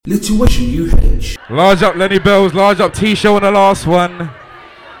Situation UH. Large up Lenny Bells, large up T-Show on the last one.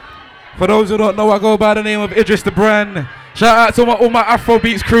 For those who don't know, I go by the name of Idris the Brand. Shout out to all my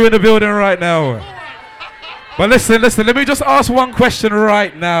Afrobeats crew in the building right now. But listen, let me just ask one question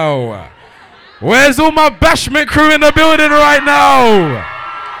right now. Where's all my Bashment crew in the building right now?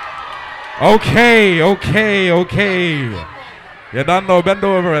 Okay. You don't know, bend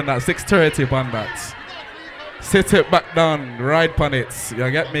over and that 6:30 on that. Sit it back down, ride on it. You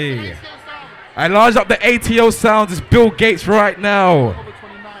get me? I large up the ATO sounds. It's Bill Gates right now.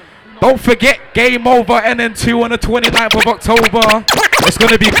 Don't forget Game Over NN2 on the 29th of October. It's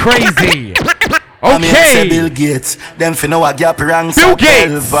gonna be crazy. Okay. Bill Gates, them finna a gap ranks. Bill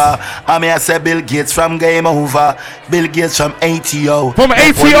Gates. I say Bill Gates from Game Over. Bill Gates from ATO. From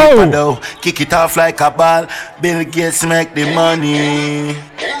ATO. Kick it off like a ball. Bill Gates make the money.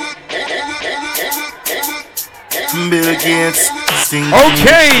 Bill Gates, sing.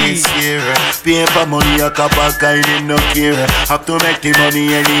 Okay. Paper money, a cup of kind in no care. Have to make the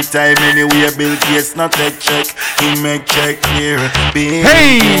money anytime, anywhere. Bill Gates not take check, he make check here. Bill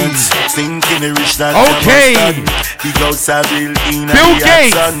Gates, thinking the rich that okay. Big house a building. Bill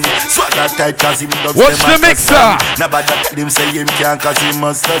Gates. Swagger tight cause him does watch the mixer. Nobody tell him say him can't cause he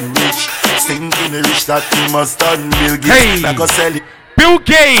must done rich. Thinking the rich that he must done. Bill Gates, I go sell it. Bill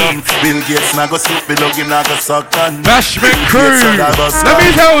Gates. Bill Gates, now go sleep below him, now go suck on. Bashment crew. Let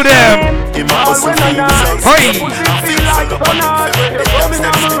me tell them. Hey.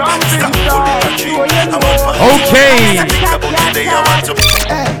 Okay.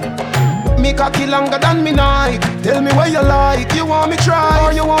 Me cocky longer than me night. Tell me where you like. You want me try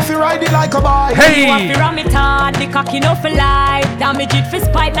or you want to ride it like a bike? Hey. You want to ram it hard. The cocky no for life. Damage it for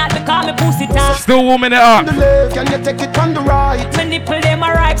spite, not because me pussy tight. Still warming it up. On the left, can you take it on the right? My nipple them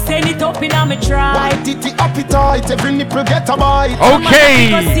a ripe, send it up in a me try. White titty appetite, every nipple get a bite. Okay.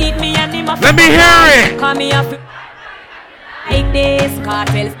 Let me hear it. Call me up like this,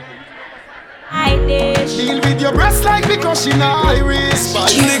 cartel. Like this. Deal with your breast like because she not Irish.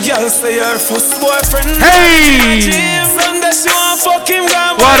 The girl say her first boyfriend. Hey. Sunday she want fuck him.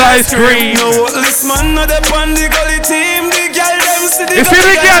 What ice cream? No, this man not up on the gully team. The girl them see the. You see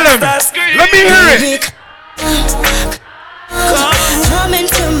the girl them? Let me hear it. Come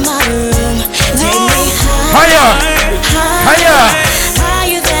into my room. Take me higher. Higher.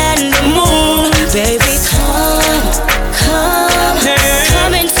 Higher than the moon. Baby,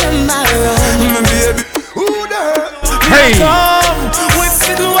 come into my room. Hey.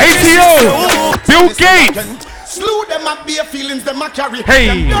 ATO. Bill Gates. Slew them up bare feelings them a carry.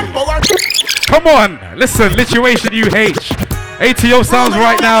 Hey. Come on. Listen, Situation UH. ATO sounds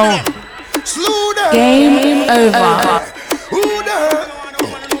right now. Slew them. Game over.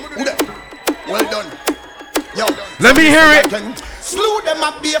 Well done. Yo. Let me hear it. Slew them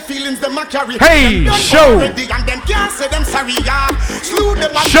up bare feelings them a carry. Hey, show. And them can't say them sorry, yeah. Slew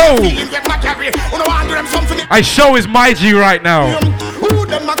them up show. bare feelings them a carry. Them something. I show is my G right now. Who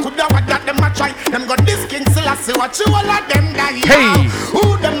them a coulda what that them a try. Them got this king still a see what you all of them die. Hey.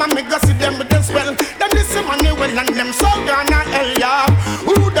 Who them a make go see them with them spell. Them this money well and them so gonna hell, yeah.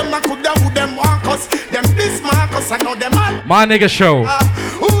 Who them a coulda who them walk us. Them this Marcus I know them all. My nigga show.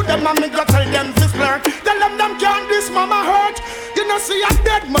 Who them a make go tell them this blur. Tell them can't this mama hurt. You know see a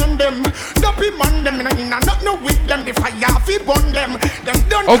dead man them. Dopey man them in a not no with them. The fire fi burn them. Them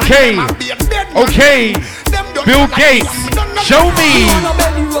don't okay. Them be a dead man. Okay. Them don't Bill Gates. Show me.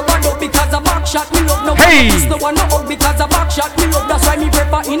 Hey. No one no because a back shot me love. That's why me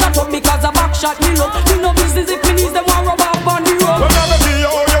prefer in a tub because a back shot me love. You know business if me needs them want rub up on the road.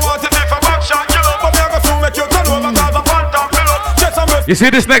 You see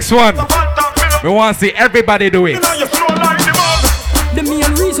this next one? We want to see everybody do it. The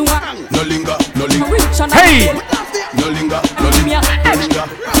main reason why no linger, no linger. Hey! No linger, no linger, no linger.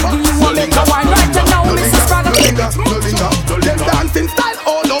 You want make a wine right now, Mr. Sprague. No linger, no linger, no linger. Dancing style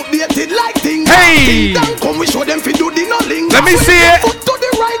all outdated like things. Hey! Come we show them fi do the no linger. Let me see it. Foot to the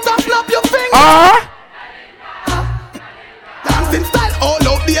right and snap your finger. Dancing style all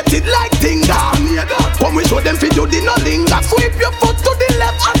outdated like things. Come we show them fi do the no linger. Sweep your foot to the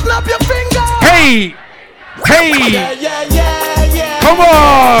left and snap your finger. Hey! Hey! Yeah. Come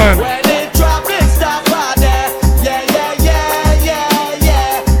on! When it drop it stop out there. Yeah.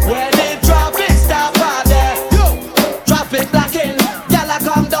 When it drop it stop out there. Yo, drop it black in. Y'all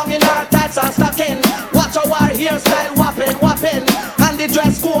come down in our tights and stocking. Watch our hairstyle whopping. And the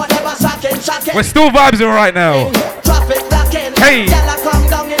dress code ever shocking. We're still vibing right now. Drop it black in. Hey! Y'all come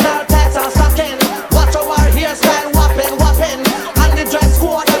down in our tights and stocking. Watch our hairstyle whopping. And the dress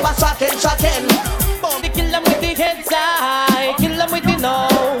code ever shocking. Kill them with the heads high, kill them with the no.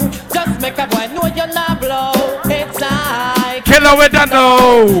 make a boy know you're not blow. It's like Killer with the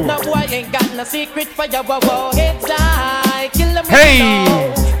no. No boy ain't got no secret for your wow. It's like killer with Hey.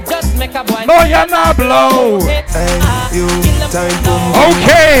 no. Just make a boy No, you're not blow. It's Hey, like you killer time with boom no.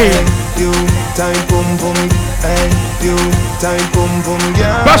 Okay. You time boom boom. Hey, you time boom boom.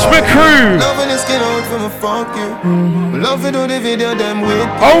 Yeah. Bashment Crew. Loving the skin out from a fuck you. Love to do the video them with.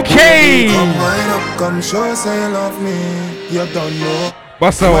 Okay. Come wind up, come show say you love me. You don't know.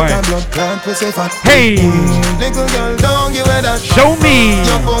 What's the What a wine? blood clot we say fat. Hey. Little girl, don't give her that. Show me.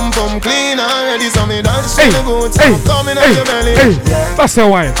 Your bum bum clean already, so me dance Hey. the good Hey. stuff coming out Hey. your belly. Hey. Yeah. What's the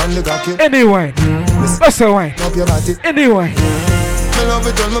wine? And the cocky, Anyway. What's the wine? up your body. Anyway. Me love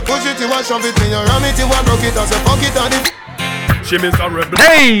it when me push it, you a shove it, me you ram it, you a broke it, I say fuck it, and it. She means a rebel.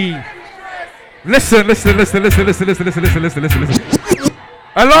 Hey. Listen.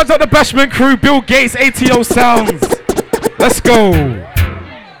 I launched out the Bashment Crew, Bill Gates, ATO Sounds. Let's go.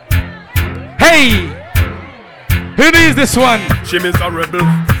 Hey. Who needs this one? She means a rebel.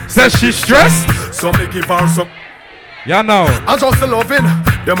 Says she's stressed. So me give her some. Y'all know. I just loving.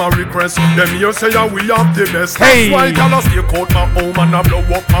 Them a request. Them here say that we have the best. Hey. That's why girl I stay out my home and I blow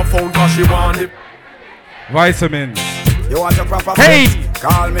up my phone cause she want it. Vitamins. You want your proper Hey. fix?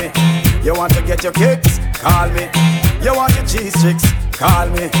 Call me. You want to get your kicks? Call me. You want your cheese chicks? Call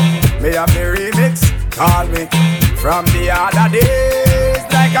me. Me have the remix? Call me. From the other days,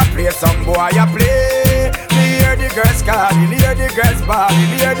 like I play some boy I play. Me hear the girls calling, hear the girls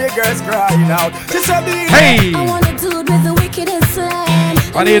bawling, hear the girls crying out. Just a beat. Hey. I want a dude with the wickedest slang.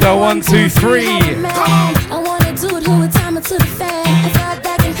 I need a 1, 2, 3. Come on. I want a dude who would time it to the fan. I thought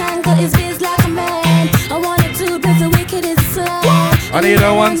that can handle his biz like a man. I want a dude with the wickedest slang. I need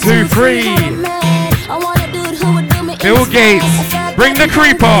a 1, 2, 3. I want a dude who would do me Bill Gates. Bring the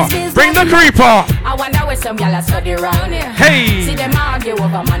creeper. Bring the creeper. I wonder where some gyal a study round here. Hey. See them argue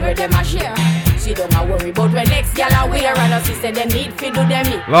over man where them a share. She don't a worry about when next gyal a wear and her sister them need fi do them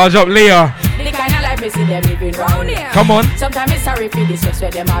it. Large up Leah. The kind of life me see them living round here. Come on. Sometimes it's sorry for this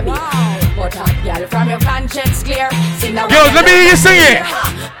where them a be. But hot gyal from your conscience clear. See now Girls, let me hear you sing it.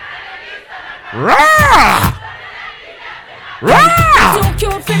 Rah! Rah! Too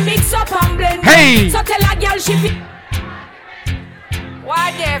cute fi mix up and blend. Hey. So tell a gyal she fi.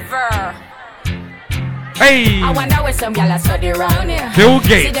 Whatever. Hey. I wonder where some gyal a study round here. Bill See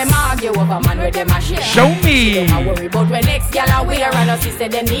Gates. them argue over man where them a share. Show me. Don't a worry about when next gyal a wear and her sister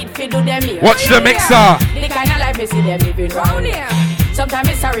them need fi do them here. Watch the mixer. The kind of life me see them living round here. Sometimes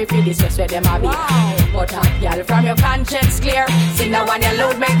it's sorry for this where them a be. But hot gyal from your conscience clear. See now when your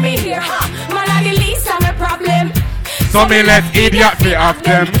load make me hear. Man a the least of my problem. So me let idiot fi off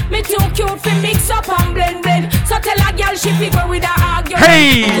them. Me too cute fi mix up and blend blend. So tell a gyal she fi go with a argument.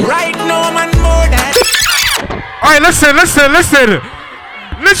 Hey. Right now, man, more than. Alright, listen.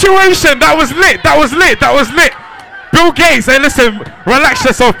 Lituation. That was lit. Bill Gates. Hey, listen. Relax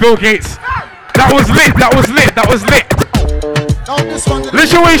yourself, Bill Gates. That was lit.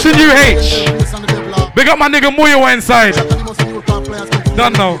 Lituation UH. Big up my nigga Muyo inside.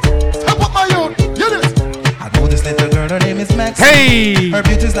 Don't know. I know this little girl, her name is Max. Hey. Her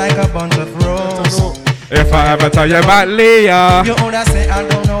beauty's like a bunch of roses. If I ever tell you about Leah, You older say I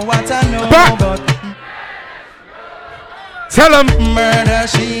don't know what I know, But- but tell him. murder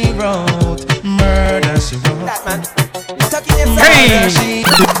she wrote. Hey. Murder she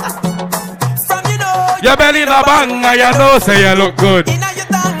From you know, Your belly no bang, and you know say you look good. inna your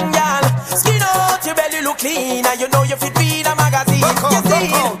tongue, y'all. Skin out, your belly look clean, and you know you fit read a magazine. You see,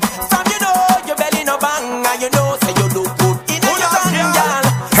 from you know, your belly no bang, and you know say you look good. Inna your tongue, y'all.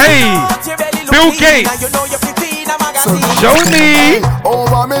 Hey. Skin out, your belly look Bill clean, Gates. and you know you fit read a magazine. Show me.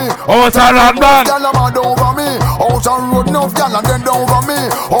 Over me, Out and run, man. gyal a mad over me. Out and road enough gyal and then over me.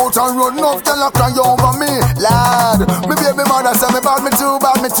 Out and road enough gyal a cry over me. Lad, me baby mother say me bad, me too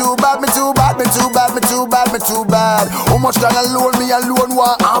bad. How much gyal alone me alone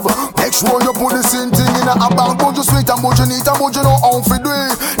want have? Make sure you put the same thing in a bank. But you sweet and but you neat and but you know how to do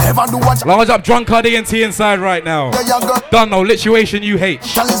it. Never do what Large up Drunkard ENT inside right now. you got. Don't know. Lituation UH.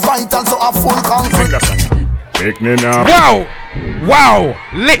 Gyal is vital, so have full confidence. Take me now. Wow.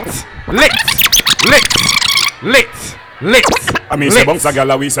 Lit. I mean, say bunks a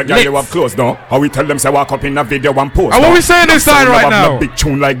gyal, we say gyal you have clothes, no? How we tell them say walk up in a video and post. And what no? we saying inside So we right have now? a big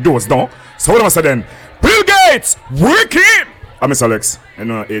tune like those, no? So what am I say then? Bill Gates, wicked. I'm Miss Alex. I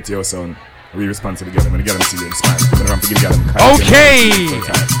know ATO sound. We respond to the girl. When the girl see you, smile. When I'm to give girl. Okay.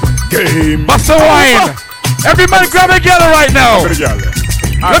 Game. Bust a wine. Every man grab a girl right now. For the girl.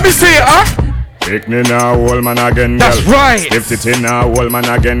 Let me see it, huh? Pick me now, old man again, girl. That's right. Lift it in now, old man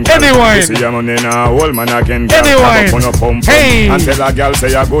again, girl. Anyone. You see your money now, old man again, girl. Anyone. Hey. And tell a girl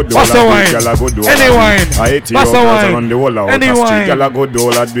say a good What's the wine? Anyone. I hate you, girls around the whole out. Anyone. Girl a good do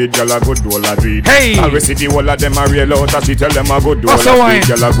all a do it, girl a good do all a do it. Hey. I see the whole of them a real out a street. Tell them a good do all a do it,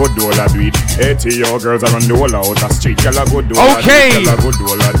 girl a good do all a do it. 80 your girls around the whole out a street. Girl a good do all a do it, girl a good do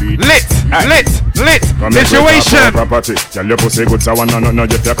all a do it. Lit. Situation. Property. Girl your pussy good so no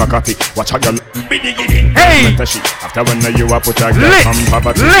you take a copy. Watch a girl. Hey. After when you a put a girl from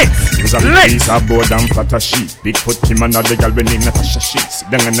poverty. Use a piece of board and flat a sheet. Big foot him and the girl beneath Natasha sheets.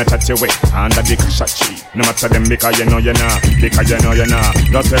 Then a net at your way under the cash sheet. No matter them because you know you nah. Because you know you nah.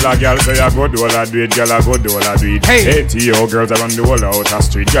 Just tell a girl say a good all a do it. Girl a good all a do it. 80 your girls around the whole out a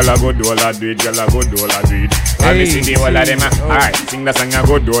street. Girl a good all a do it. Girl a good all a do it. All me see the whole of them alright. Sing the song a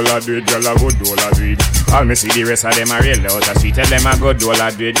good all a do it. Girl a good all a do it. All me see the rest of them a real out a street. Tell them a good all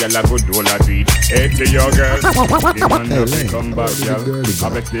a do it. Girl a good all a do it. 80 your girls. The man just come back, girl. I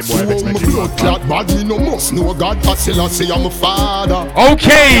bet the boy makes me blood clot bad. Me no must know God. I say I'm a father.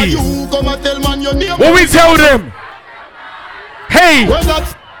 Okay. You come and tell man your name. What we tell them? Hey. Where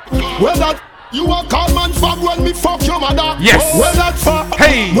that you a call man fag when me fuck your mother. Yes. Where that for?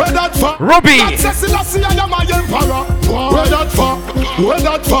 Hey. Where that for? Robbie. That's Selassie I am my emperor. Where that for? Where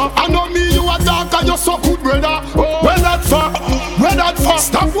that for? I know me you a dark and you so good brother. Where that for? Where that for?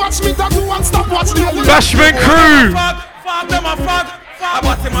 Stop watch me that you and stop watch the Bashment crew. Fag them a fag.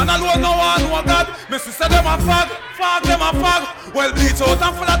 About him and alone no one know God. Me sister them a fag them a fag. Well bleach out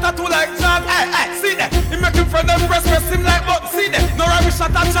and full of tattoo like John. Hey, see that? He make him friend them press him like button. See that? No rubbish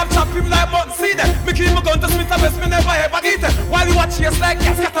shot and chop him like button. See that? Me keep my gun to Smith and West, me never ever get it. While you watch chase like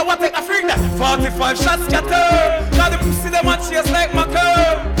gas, scatter what take a freak that. 45 shots scatter. Now the pussy them a chase like my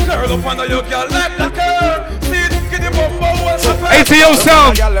curve. Curl up under your girl like that curve. See it? Get the bumbo well shopper. ATO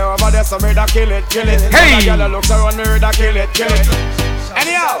sound. Hey.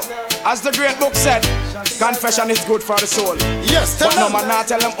 Anyhow, as the great book said, confession is good for the soul. Yes, but no man not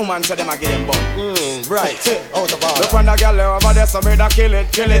tell them woman so them a get them bun. Right, out of order. Look when the girl over there, so me da kill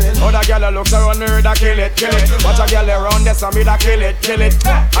it. Other girl looks around her, da kill it. Watch a girl around there, so me da kill it.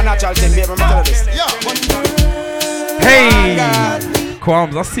 A natural thing, baby, me tell you this. Hey,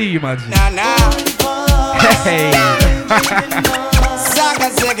 Qualms, I see you, man. Hey.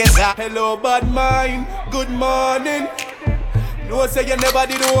 Hello, bad mind. Good morning. No say you never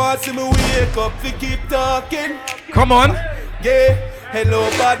did want to see me wake up to keep talking. Come on. Yeah. Hello,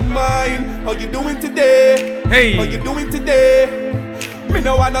 bad mind. How you doing today? Hey. How you doing today? Me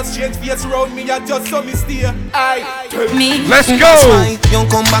no wanna strange face around me, I just saw me stay. Me. Let's go. You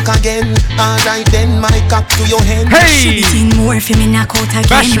come back again. Alright then, my cock to your hand. Hey. Shoot more for me knock out again.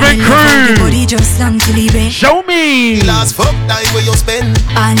 Bashment crew. Body just long to leave it. Show me. The last fuck time where you spend.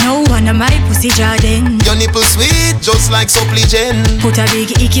 I know one of my pussy Jordan. Your nipple sweet, just like Suppligen. Put a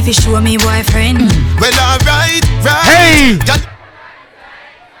big icky if you show me boyfriend. Well, alright, right. Hey.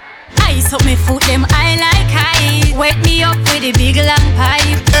 Ice up me foot, them I like high. Wake me up with a big long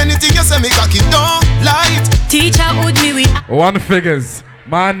pipe. Anything you say me cocky don't light. Teacher would me with one figures,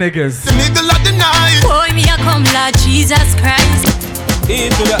 my niggas. The middle of the night. Boy me a come Lord Jesus Christ.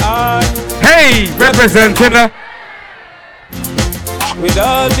 Into the eye. Hey, representing her. With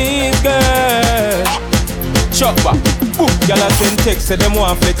all these girls. Chop back. Y'all send text, say them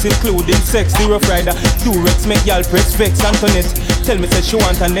want flex, including sex. The rough rider, Durex, make y'all press vex. Antoinette, tell me say she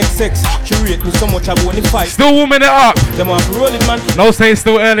want her next sex. She rate me so much I won't fight. Still warming it up. Them want to roll it, man. No say it's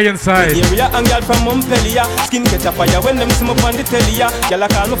still early inside. Area and y'all from Montpellier. Skin catch a fire when them see me on the telly. Y'all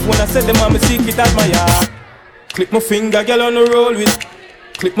call my phone and say them want me secret admire. Click my finger, girl on the roll with.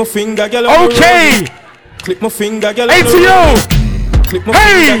 Click my finger, girl on the roll with. Okay. Click my finger, girl on the ATO. roll with. Click my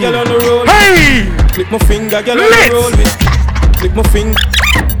finger, girl on the roll. Hey. Click my finger, girl on the roll with. Click my finger.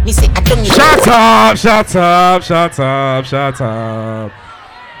 Shut up, shut up, shut up, shut up.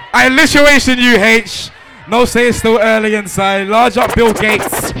 Alliteration UH. No say it's still early inside. Large up Bill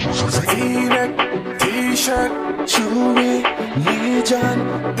Gates. T-shirt, jewelry,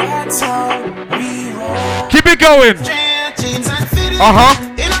 Legion. That's how we roll. Keep it going.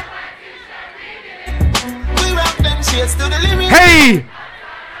 Hey.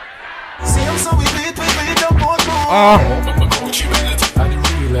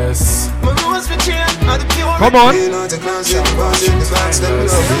 Come on.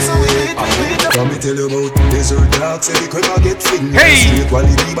 Let me tell you about desert dogs, say the crib get fling. Hey.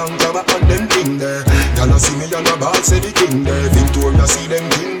 Quality bank cover on them thing there. Y'all see me on the bar, say the king there. Victoria see them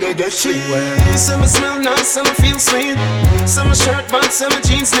king, they get shit. Some smell nice, some feel sweet. Some shirt pants, some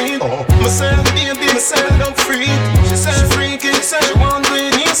jeans neat. Myself, baby, myself, I'm free. She said freaky, said she want to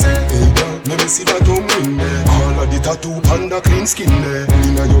eat. He said, let me see tattoo panda clean skin there.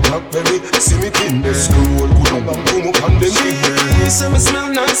 Inna your blackberry, see me pin there. Scroll good on bang boom up on them skin there. Some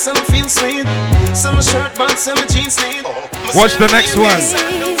smell nice, some feel sweet. Some shirt pants, some jeans need. Watch the next one.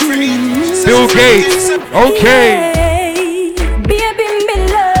 Bill Gates. Okay. Baby, me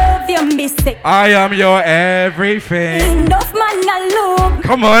love you, me say. I am your everything. Enough man I look.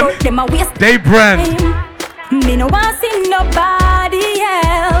 Come on. They brand. Me no want see nobody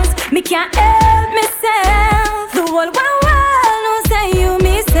else. Me can't help myself. The whole world knows say you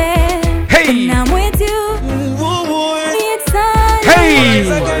me say. Hey. When I'm with you, it's time. Hey.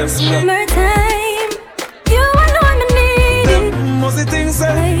 More time. You alone me need. Mostly things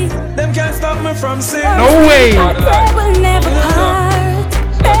say them can't stop me from saying. No way. They will never part.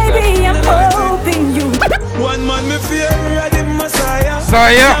 Baby, I'm hoping you. One man me fear, I did Messiah.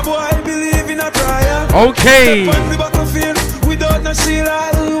 Messiah. Boy, I believe in a prayer. Okay. Without no shield,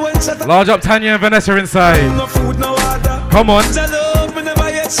 Large up Tanya and Vanessa inside. no food, no water. Come on. I love me never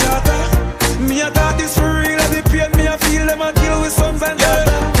yet shatter. Me I thought this for real, and the pain me I feel them I deal with sons and daughters.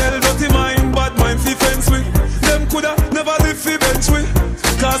 Tell dirty mind, bad mind fi fence with. Them coulda never live fi bench with.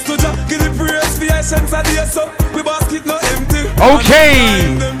 Cause to Jah give the praise fi essence of the so we basket no empty.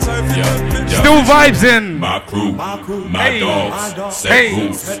 Okay. Still vibes in. My crew, my dogs, set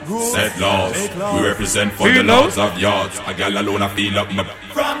rules, set laws. We represent for Who the knows? laws of yards. A gal alone I feel up my.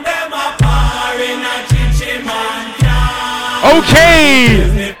 From them a par in a chichi man.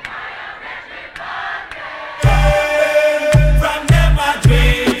 Okay. From them a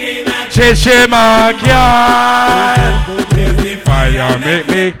drink in a Chichi Magyar. Fire make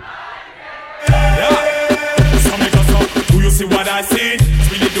me. Do you see what I see?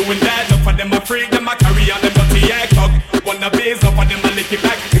 Really doing that. Look for them a freak, them a carry on them dirty egg talk. Wanna base up on them a lick it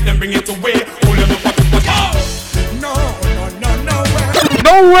back. If them bring it away, hold them up.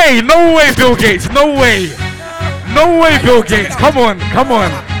 No way, no way, Bill Gates. No way. No way, Bill Gates. Come on, come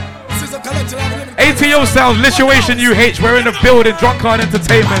on. ATO sounds, Lituation UH. We're in the building, Drunk Card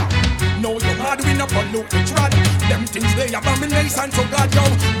Entertainment. No, you're mad, we not follow the trad. Them things they abomination, so glad, yo.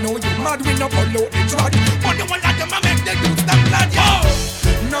 No, you're mad, we not follow the trad. But the one that them a make they do them glad, yo.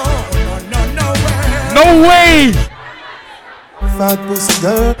 No way. Fat pussy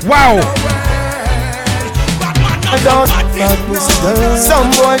girl. Wow. Don't fat pussy girl.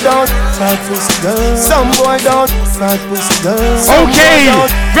 Some boy don't fat pussy girl. Some boy don't fat pussy girl. Okay,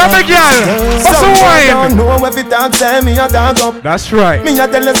 grab a girl. What's the wine? Don't know if it talk, say me a dog up. That's right. Me a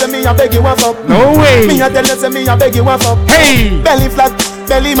tell you say me a beg you a fuck. No way. Me a tell you say me a beg you a fuck. Hey. Belly flat,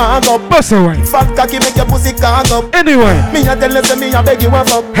 belly mark up. What's the wine? Fat cocky make your pussy cock up. Anyway. Me a tell you say me a beg you a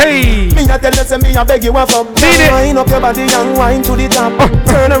fuck. Hey. Me a tell you say me a beg you a fuck. Need it. Wind up your body and wind to the top.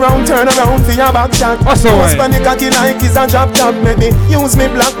 Turn around for your back shot. What's the wine? Spend the cocky like it's a drop top. Make me use me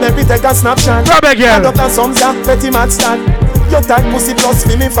black, maybe take a snapshot. Grab a girl. Doctor some jack, petty mad stand. Your tight pussy plus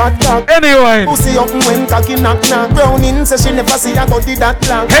for me fat cock. Anyway. Pussy up when cocky knock knock. Browning say she never see a body that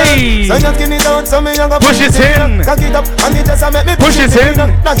long. Hey. So you skin it out, so me young push it in. Cock it up and it just a make me push it in.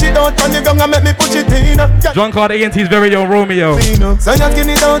 Knock it out and you gonna make me push it in. Drunk Card ENT's very own Romeo. So you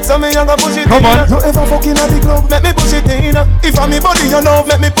skin it out, so me young push it in. Come on. You ever fucking at the club, make me push it in. If I'm me body you know,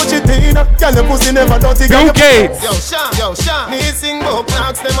 make me push it in. Girl your pussy never dirty. Bill Gates. Yo Sha. Me sing bout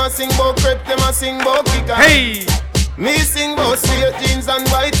knocks, them a sing bout crepe, them a sing bout kicker. Hey. Me sing bout straight jeans and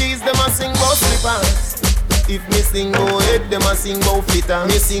white tees, them a sing bout slippers. If me sing bout head, them a sing bout flitter.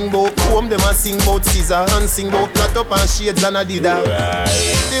 Me sing bout comb, them a sing bout scissor. And sing bout cut up and shades and Adidas.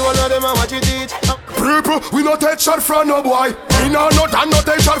 The one of them a watch it teach. People, we no take shot from no boy. We no done no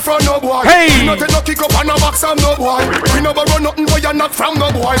take shot from no boy. Hey. We no take no kick up and no box from no boy. We no borrow nothing boy and not from no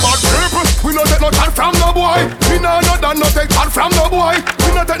boy. But people, we no take no shot from no boy. We no done no take shot from no boy.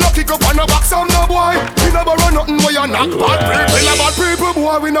 We no take no kick up and no box from no boy. We no borrow nothing boy and not bad people. Bad people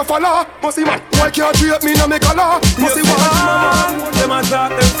boy we no follow. Must see man, why can't treat me no make a law? Must see what? Them a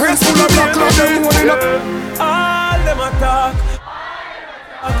talk, them friends full of black love them one in a. All them a talk.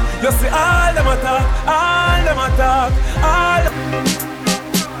 You see all them a talk, all them a talk, all.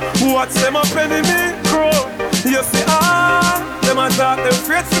 What's them a penny me, bro? You see all them a talk, them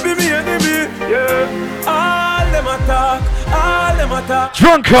afraid to be me enemy. Yeah, all them a talk, all them a talk.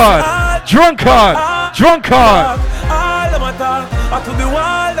 Drunk Card, Drunk Card, Drunk Card. All them a talk, I to the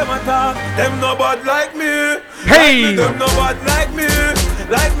wall them a talk. Them no bad like me. Hey. Like me, them no bad like me.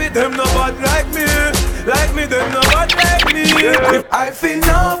 Like me, them no bad like me. Like me, them no bad like me. Yeah. I've seen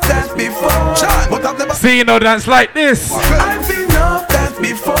enough dance before, but I've never seen no dance like this. I've seen enough dance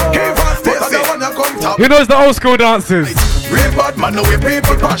before, but I don't wanna come top. Who knows the old school dances? Real bad man, know we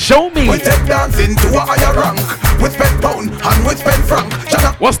people back. Show me. We take dancing to a higher rank. We spend pound and we spend franc.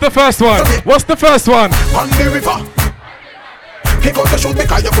 What's the first one? What's the first one? On the river, He go to shoot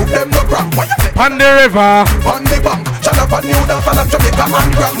because you put them no cramp. On the river, on the bank, China for New York and Jamaica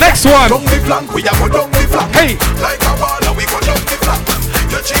and Grand. Next one. Down the flank, we a go down the flank. Hey, like a baller, we go down the flank.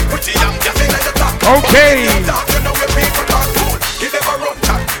 You're cheap, pretty young, you feel like the tank. Okay. You know where people talk good. Give them a run,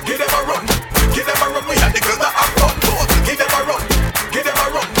 chat. Give them a run. Give them a run. We are the girls that have fun. Give them a run. Give them a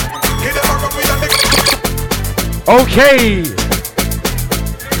run. Give them a run. We are the. Okay.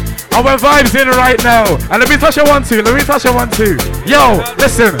 Our vibes in right now. And let me touch your 1 2. Let me touch your 1 2. Yo,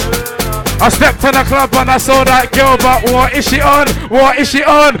 listen. I stepped in the club and I saw that girl, but what is she on? What is she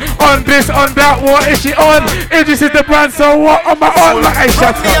on? On this, on that, what is she on? Idris is the brand, so what am I on? Like, hey,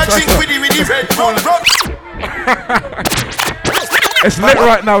 shut up. It's lit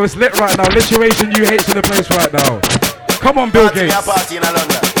right now, it's lit right now. Lituation UH in the place right now. Come on, Bill Gates.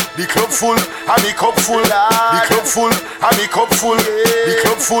 The club full, and the cup full. The club full, and the cup full. The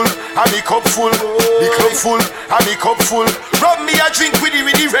club full, and the cup full. The club full, and the cup full. Rub me a drink with the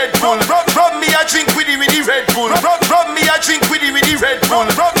Red Bull. Rub me a drink with the Red Bull. Rub me a drink with the Red Bull.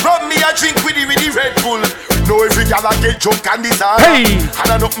 Rub me a drink with the Red Bull. No, every gal I get drunk and desire. Hey, and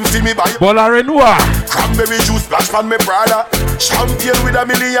I nothing see me buy. Bola Renoir. Cranberry juice splash from me Prada. Champion with a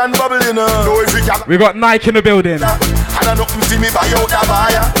million bubble in her. No, every gal. We got Nike in the building. And I nothing see me buy out a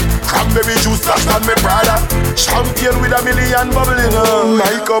buyer. Cranberry juice splash from me Prada. Champion with a million bubble in her.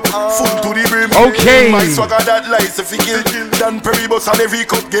 My cup full to the brim. Okay. My swagger that lies if you kill. Dan Perry bus and every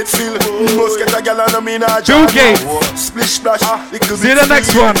cup get filled. Must get a gal and a mina. Bill Gates. Splish splash. See the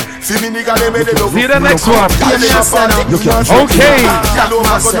next one. See me nigga they made it up. See the next one. Okay.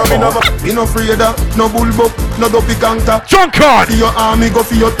 You no afraid of no bullbuck, no dopey gangster. Drunkard. For your army, go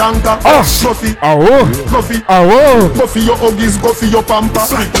for your tanker. Oh, Snuffy. Oh, Fluffy. Oh, go for your huggies, go for your pamper.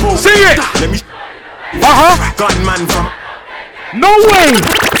 Sing it. Gunman from. No way.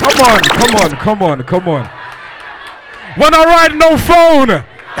 Come on, come on, come on, come on. When I ride no phone.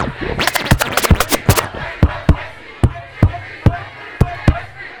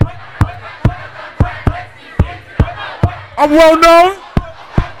 I'm well known.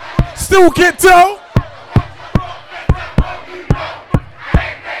 Still get down.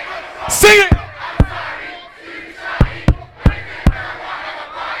 Sing it.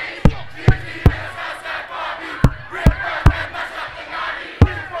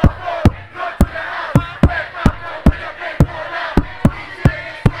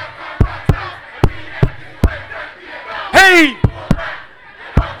 Hey.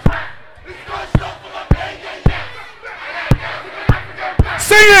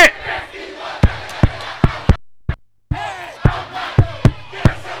 Sing it!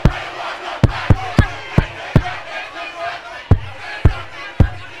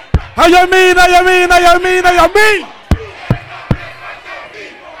 How you mean? How you mean? How you mean? How you mean?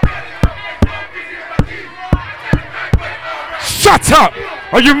 Shut up!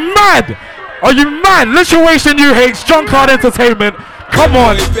 Are you mad? Are you mad? Lituation UH, Drunkard Entertainment. Come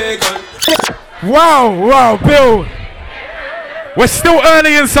on. Wow, wow, Bill. We're still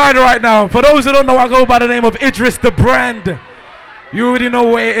early inside right now. For those who don't know, I go by the name of Idris the Brand. You already know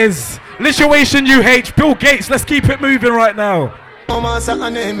where it is. Lituation UH, Bill Gates. Let's keep it moving right now. No massa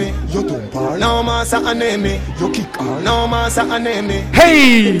aneme, you don't par. No massa aneme, you kick on. No massa aneme.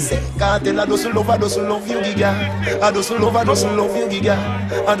 Hey! Cartel, I just love you, giga. I just love you, giga.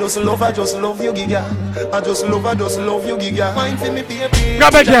 I just love you, giga. I just love you, giga. Mind for me, baby.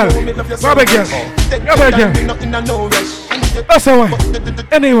 Grab a girl. Grab a girl. Grab a girl. That's all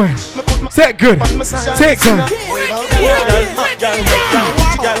right. Anyway, say it good. Say it good.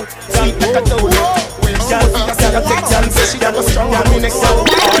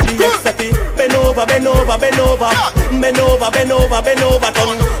 Bend over, bend over, bend over, bend over, bend over, bend over,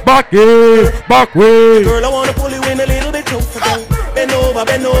 back way, back way. Girl, I wanna pull you in a little bit closer. Bend over,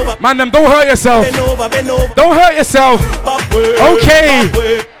 bend over. Man, them don't hurt yourself. Bend over, bend over. Don't hurt yourself. Back way, okay. Back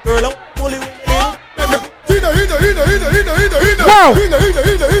way. Girl, I wanna pull you in. Wow.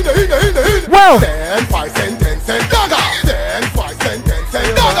 Wow. 10, 5, 10, 10, 10, dagger. 10, 5, 10, 10,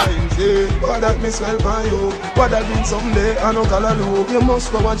 10, dagger. What that me swell by you? What that mean someday? I know color do. You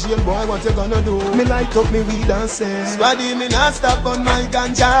must go and jail, boy. What you gonna do? Me light up me weed and say, Swaddy, me not stop on my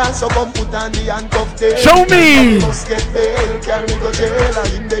ganja. So come put on the handcuff tail. Show me. Must get bail, carry me go jail.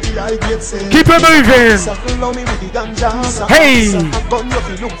 And in the I get safe. Keep it moving. Follow me with the ganja. Hey. Gun you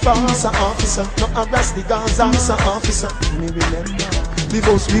fi look for, officer. No harass the Gaza, officer. Me remember. The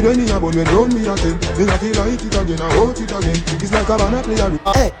first weed when me a bun when round me again. Then I feel like it again, I want it again. It's like a banana player.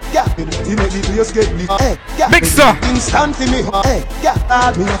 Hey, yeah. He make the place get big. Hey, yeah. Mixer. Instantly me. Hey, yeah.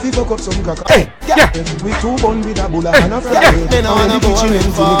 Me a fi fuck up some caca. Hey, yeah. We two bun with a bulla and a fry. Me no wanna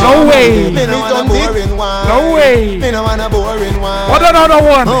boring one. No way. Me no wanna boring one. No way. Me no wanna boring one. What another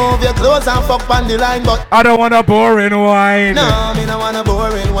one? Move your clothes and fuck on the line, but I don't want a boring wine. no, me no wanna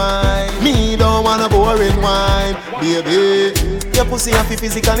boring wine. Me don't wanna boring wine, baby. Your pussy have to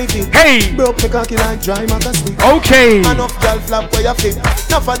physically fit. Hey, broke me cocky like dry maca stick. Okay. Enough girl flap where you fit.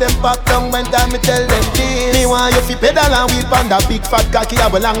 Enough of them back down when time me tell them this. Me want you fi pedal and wheel on that big fat cocky a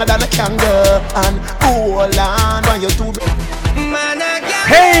longer than a kangaroo. And hold on when you too.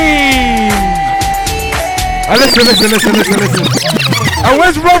 Hey. Listen. And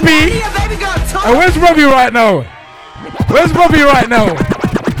where's Robbie? And where's Robbie right now? Where's Robbie right now?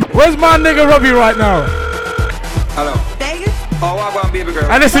 Where's my nigga Robbie right now? Hello. Vegas? Oh, I want baby girl.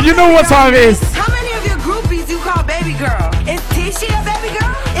 And listen, you know what time it is. How many of your groupies you call baby girl? Is Tisha a baby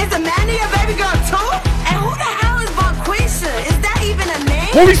girl? Is Amanda a baby girl too? And who the hell is Bonquisha? Is that even a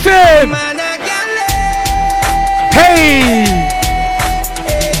name? What we said? Hey!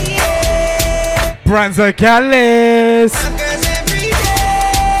 Branza Gallus.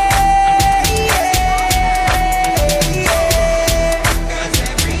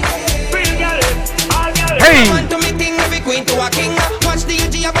 Hey! Watch the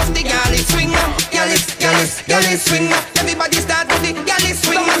UG above the galley swing. Galley swing. Everybody start with the galley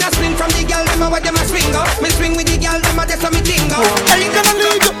swing. Some man a swing from the gal, them a what them a swing up. Me swing with the gal, them a that's how me ting up. I ain't gonna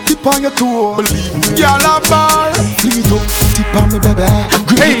leave you, tip on your toe. Believe me, y'all a ball. Leave it up, tip on me baby.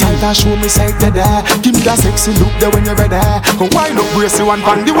 Grip it tight and show me side dead. Give me that sexy look there when you're ready. Wind up, brace you one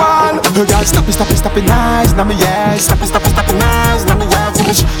on the wall. Her girl, stop it nice. Now me yeah, stop it nice. Now me yeah.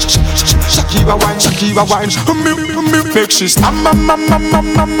 Shakira wine. Make she stop, mama.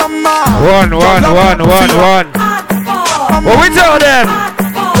 One. What we tell them?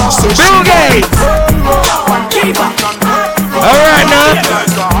 Bill Gates. Alright now.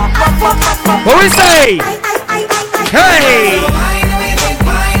 What we say? Hey.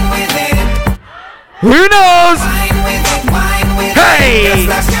 Who knows? Hey.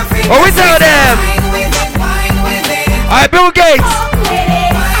 What we tell them? Alright, Bill Gates.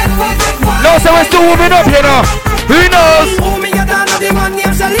 No, so we're still warming up here now. Who knows?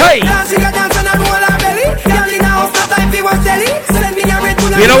 Hey!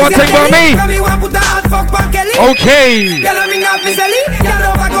 You know one thing about me? Okay.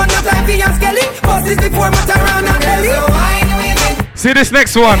 See this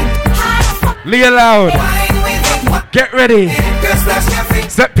next one. Leah Loud. Get ready.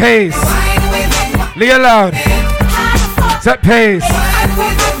 Set pace. Leah Loud. Set pace.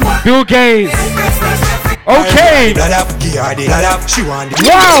 Bill Gates. Okay.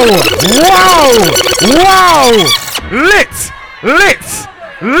 Wow.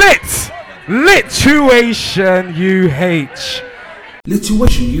 Lituation UH.